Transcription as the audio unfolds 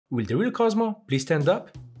Will the real Cosmo please stand up?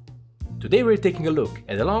 Today we're taking a look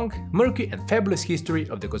at the long, murky and fabulous history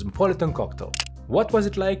of the Cosmopolitan cocktail. What was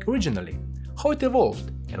it like originally? How it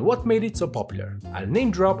evolved? And what made it so popular? I'll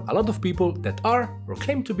name drop a lot of people that are or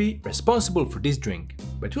claim to be responsible for this drink.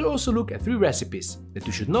 But we'll also look at 3 recipes that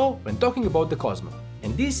you should know when talking about the Cosmo.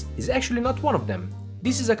 And this is actually not one of them.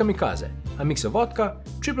 This is a kamikaze, a mix of vodka,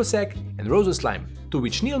 triple sec and roses lime, to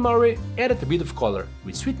which Neil Murray added a bit of color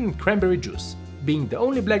with sweetened cranberry juice. Being the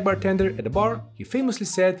only black bartender at the bar, he famously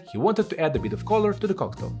said he wanted to add a bit of color to the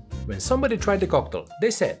cocktail. When somebody tried the cocktail, they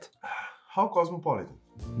said, "How cosmopolitan."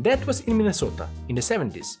 That was in Minnesota in the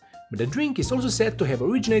 70s, but the drink is also said to have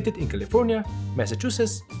originated in California,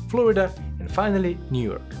 Massachusetts, Florida and finally New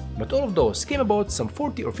York. But all of those came about some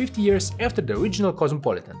 40 or 50 years after the original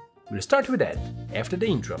Cosmopolitan. We'll start with that, after the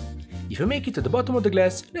intro. If you make it to the bottom of the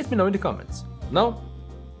glass, let me know in the comments. Now,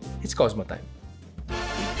 it's Cosmo time.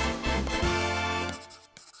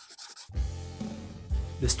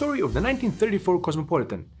 The story of the 1934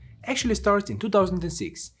 Cosmopolitan actually starts in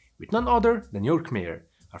 2006 with none other than Joerg Meyer,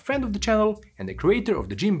 a friend of the channel and the creator of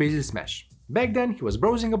the Gin Basil Smash. Back then he was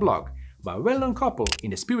browsing a blog by a well-known couple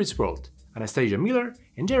in the spirits world, Anastasia Miller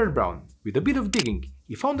and Gerard Brown. With a bit of digging,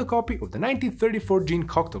 he found a copy of the 1934 gin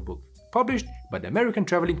cocktail book, published by the American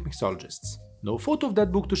traveling mixologists. No photo of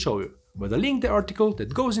that book to show you, but a link to the article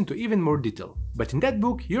that goes into even more detail. But in that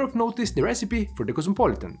book, Joerg noticed the recipe for the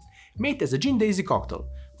Cosmopolitan, made as a gin daisy cocktail,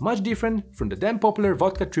 much different from the damn popular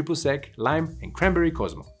vodka triple sec, lime and cranberry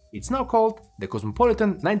Cosmo. It's now called the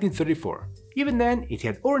Cosmopolitan 1934. Even then, it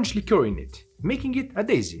had orange liqueur in it, making it a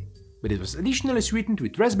daisy, but it was additionally sweetened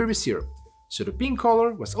with raspberry syrup, so the pink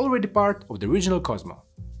color was already part of the original Cosmo.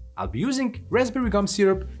 I'll be using raspberry gum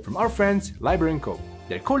syrup from our friends Library & Co.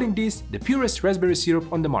 They're calling this the purest raspberry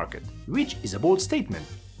syrup on the market, which is a bold statement,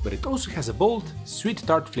 but it also has a bold, sweet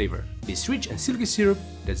tart flavor. This rich and silky syrup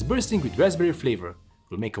that's bursting with raspberry flavor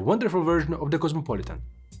will make a wonderful version of the Cosmopolitan.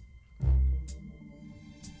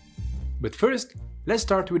 But first, let's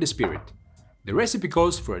start with the spirit. The recipe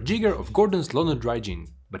calls for a jigger of Gordon's London Dry Gin,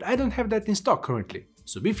 but I don't have that in stock currently,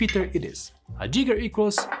 so Beefeater it is. A jigger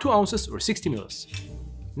equals 2 ounces or 60 ml.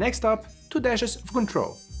 Next up, 2 dashes of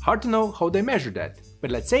Control. Hard to know how they measure that, but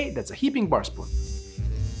let's say that's a heaping bar spoon.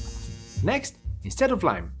 Next, instead of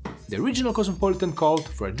lime, the original Cosmopolitan called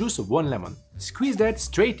for a juice of 1 lemon. Squeeze that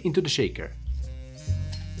straight into the shaker.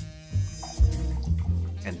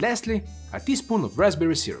 And lastly, a teaspoon of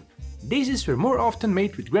raspberry syrup. Daisies were more often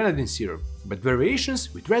made with grenadine syrup, but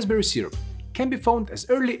variations with raspberry syrup can be found as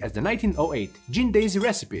early as the 1908 Gin Daisy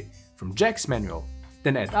recipe from Jack's Manual.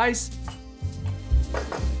 Then add ice,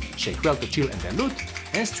 shake well to chill and dilute,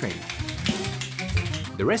 and strain.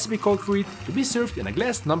 The recipe called for it to be served in a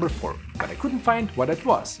glass number 4, but I couldn't find what that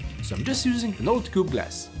was, so I'm just using an old cube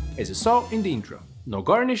glass, as you saw in the intro. No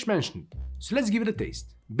garnish mentioned, so let's give it a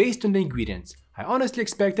taste. Based on the ingredients, I honestly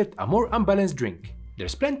expected a more unbalanced drink.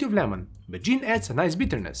 There's plenty of lemon, but gin adds a nice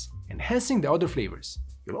bitterness, enhancing the other flavors.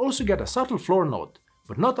 You'll also get a subtle floral note,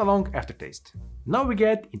 but not a long aftertaste. Now we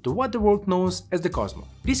get into what the world knows as the Cosmo.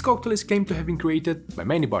 This cocktail is claimed to have been created by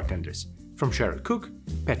many bartenders, from Cheryl Cook,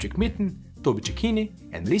 Patrick Mitten, Toby Cecchini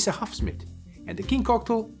and Melissa Huffsmith, and the king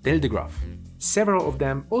cocktail Dale DeGroff. Several of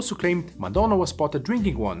them also claimed Madonna was spotted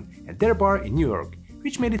drinking one at their bar in New York,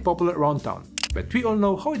 which made it popular around town. But we all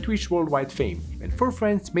know how it reached worldwide fame when 4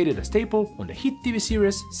 friends made it a staple on the hit TV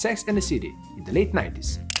series Sex and the City in the late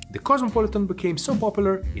 90s. The Cosmopolitan became so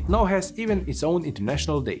popular it now has even its own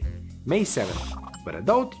international day, May 7th, but I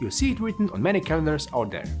doubt you'll see it written on many calendars out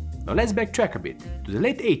there. Now let's backtrack a bit to the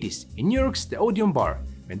late 80s in New York's The Odeon Bar,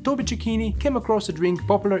 when Toby Cecchini came across a drink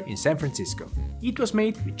popular in San Francisco. It was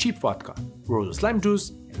made with cheap vodka, roses lime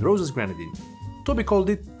juice and roses grenadine. Toby called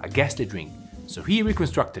it a ghastly drink, so he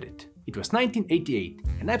reconstructed it. It was 1988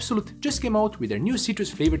 and Absolut just came out with their new citrus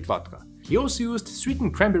flavored vodka. He also used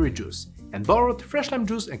sweetened cranberry juice and borrowed fresh lime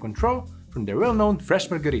juice and Control from their well-known fresh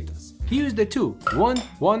margaritas. He used the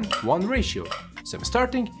 2:1:1:1 ratio, so I'm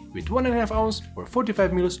starting with 1.5 ounce or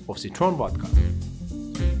 45 ml of citron vodka.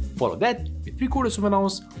 Follow that with 3/4 of an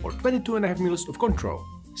ounce or 22.5 ml of Control,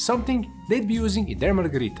 something they'd be using in their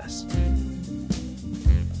margaritas.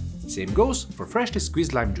 Same goes for freshly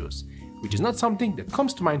squeezed lime juice, which is not something that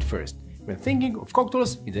comes to mind first when thinking of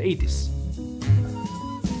cocktails in the 80s.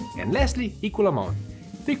 And lastly, equal amount,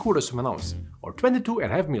 3/4 of an ounce or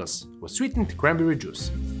 22.5 ml was sweetened cranberry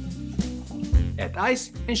juice. Add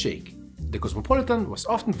ice and shake. The Cosmopolitan was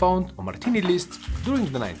often found on martini lists during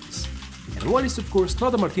the 90s. And while it's of course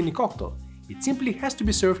not a martini cocktail, it simply has to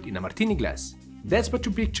be served in a martini glass. That's what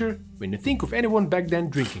you picture when you think of anyone back then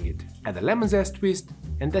drinking it. Add a lemon zest twist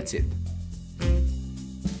and that's it.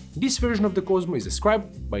 This version of the Cosmo is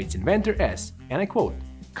described by its inventor as, and I quote,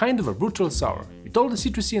 kind of a brutal sour, with all the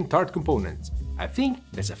citrusy and tart components. I think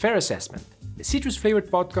that's a fair assessment. The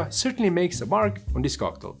citrus-flavored vodka certainly makes a mark on this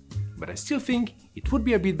cocktail, but I still think it would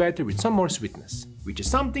be a bit better with some more sweetness, which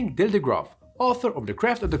is something Dale DeGroff, author of The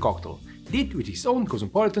Craft of the Cocktail, did with his own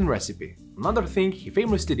Cosmopolitan recipe. Another thing he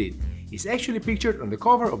famously did is actually pictured on the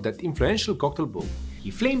cover of that influential cocktail book.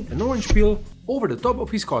 He flamed an orange peel over the top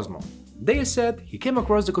of his Cosmo. Dale said he came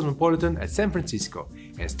across the Cosmopolitan at San Francisco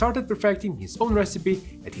and started perfecting his own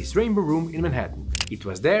recipe at his Rainbow Room in Manhattan. It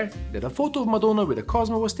was there that a photo of Madonna with a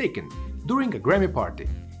Cosmo was taken during a Grammy party,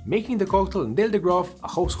 making the cocktail and Dale DeGroff a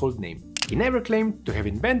household name. He never claimed to have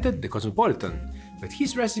invented the Cosmopolitan, but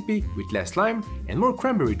his recipe with less lime and more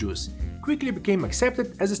cranberry juice quickly became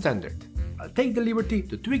accepted as a standard. I'll take the liberty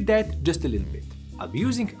to tweak that just a little bit. I'll be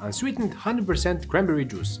using unsweetened 100% cranberry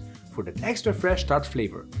juice for that extra fresh tart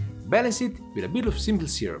flavor. Balance it with a bit of simple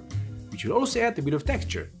syrup, which will also add a bit of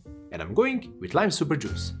texture, and I'm going with lime super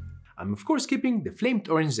juice. I'm of course keeping the flamed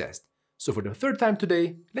orange zest, so for the third time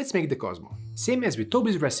today, let's make the Cosmo. Same as with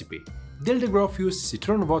Toby's recipe, Dale DeGroff used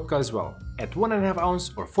citron vodka as well, at 1.5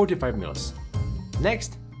 ounce or 45 ml.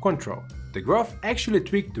 Next, Cointreau. DeGroff actually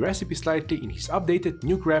tweaked the recipe slightly in his updated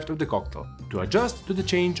new craft of the cocktail to adjust to the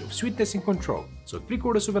change of sweetness in Cointreau, so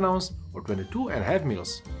 3/4 ounce or 22.5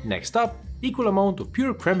 ml. Next up, equal amount of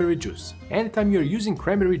pure cranberry juice. Anytime you're using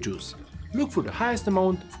cranberry juice, look for the highest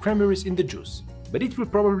amount of cranberries in the juice, but it will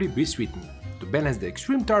probably be sweetened to balance the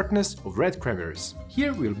extreme tartness of red cranberries.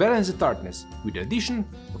 Here we'll balance the tartness with the addition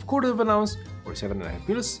of 1/4 ounce or 7.5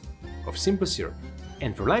 ml of simple syrup.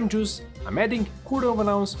 And for lime juice, I'm adding 1/4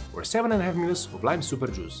 ounce or 7.5 ml of lime super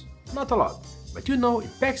juice. Not a lot, but you know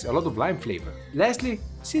it packs a lot of lime flavor. Lastly,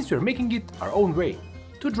 since we're making it our own way,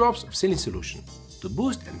 2 drops of saline solution to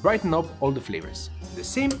boost and brighten up all the flavors. The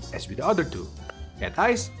same as with the other two. Add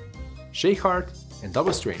ice, shake hard and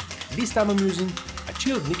double strain. This time I'm using a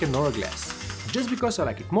chilled Nikola glass, just because I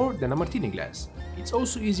like it more than a martini glass. It's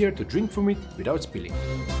also easier to drink from it without spilling.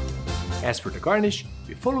 As for the garnish,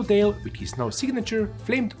 we follow Dale with his now signature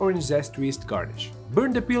flamed orange zest twist garnish.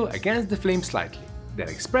 Burn the peel against the flame slightly, then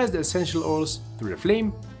express the essential oils through the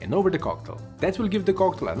flame and over the cocktail. That will give the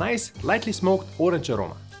cocktail a nice, lightly smoked orange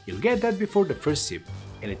aroma. You'll get that before the first sip,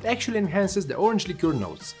 and it actually enhances the orange liqueur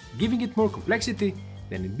notes, giving it more complexity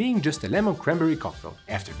than it being just a lemon cranberry cocktail.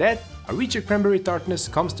 After that, a richer cranberry tartness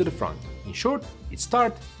comes to the front. In short, it's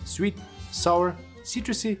tart, sweet, sour,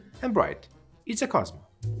 citrusy and bright. It's a Cosmo.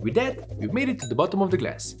 With that, we've made it to the bottom of the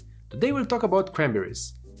glass. Today we'll talk about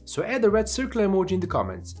cranberries, so add a red circle emoji in the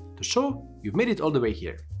comments to show you've made it all the way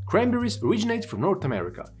here. Cranberries originate from North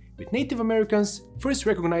America, with Native Americans first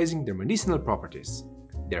recognizing their medicinal properties.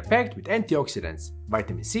 They're packed with antioxidants,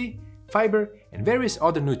 vitamin C, fiber and various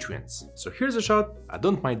other nutrients. So here's a shot I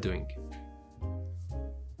don't mind doing.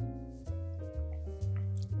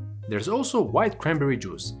 There's also white cranberry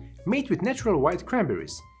juice, made with natural white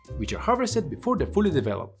cranberries, which are harvested before they fully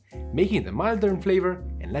develop, making them milder in flavor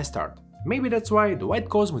and less tart. Maybe that's why the white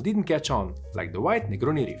Cosmo didn't catch on, like the white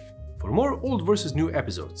Negroni Reef. For more old versus new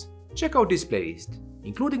episodes, check out this playlist,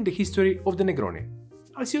 including the history of the Negroni.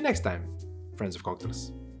 I'll see you next time, friends of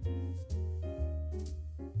cocktails.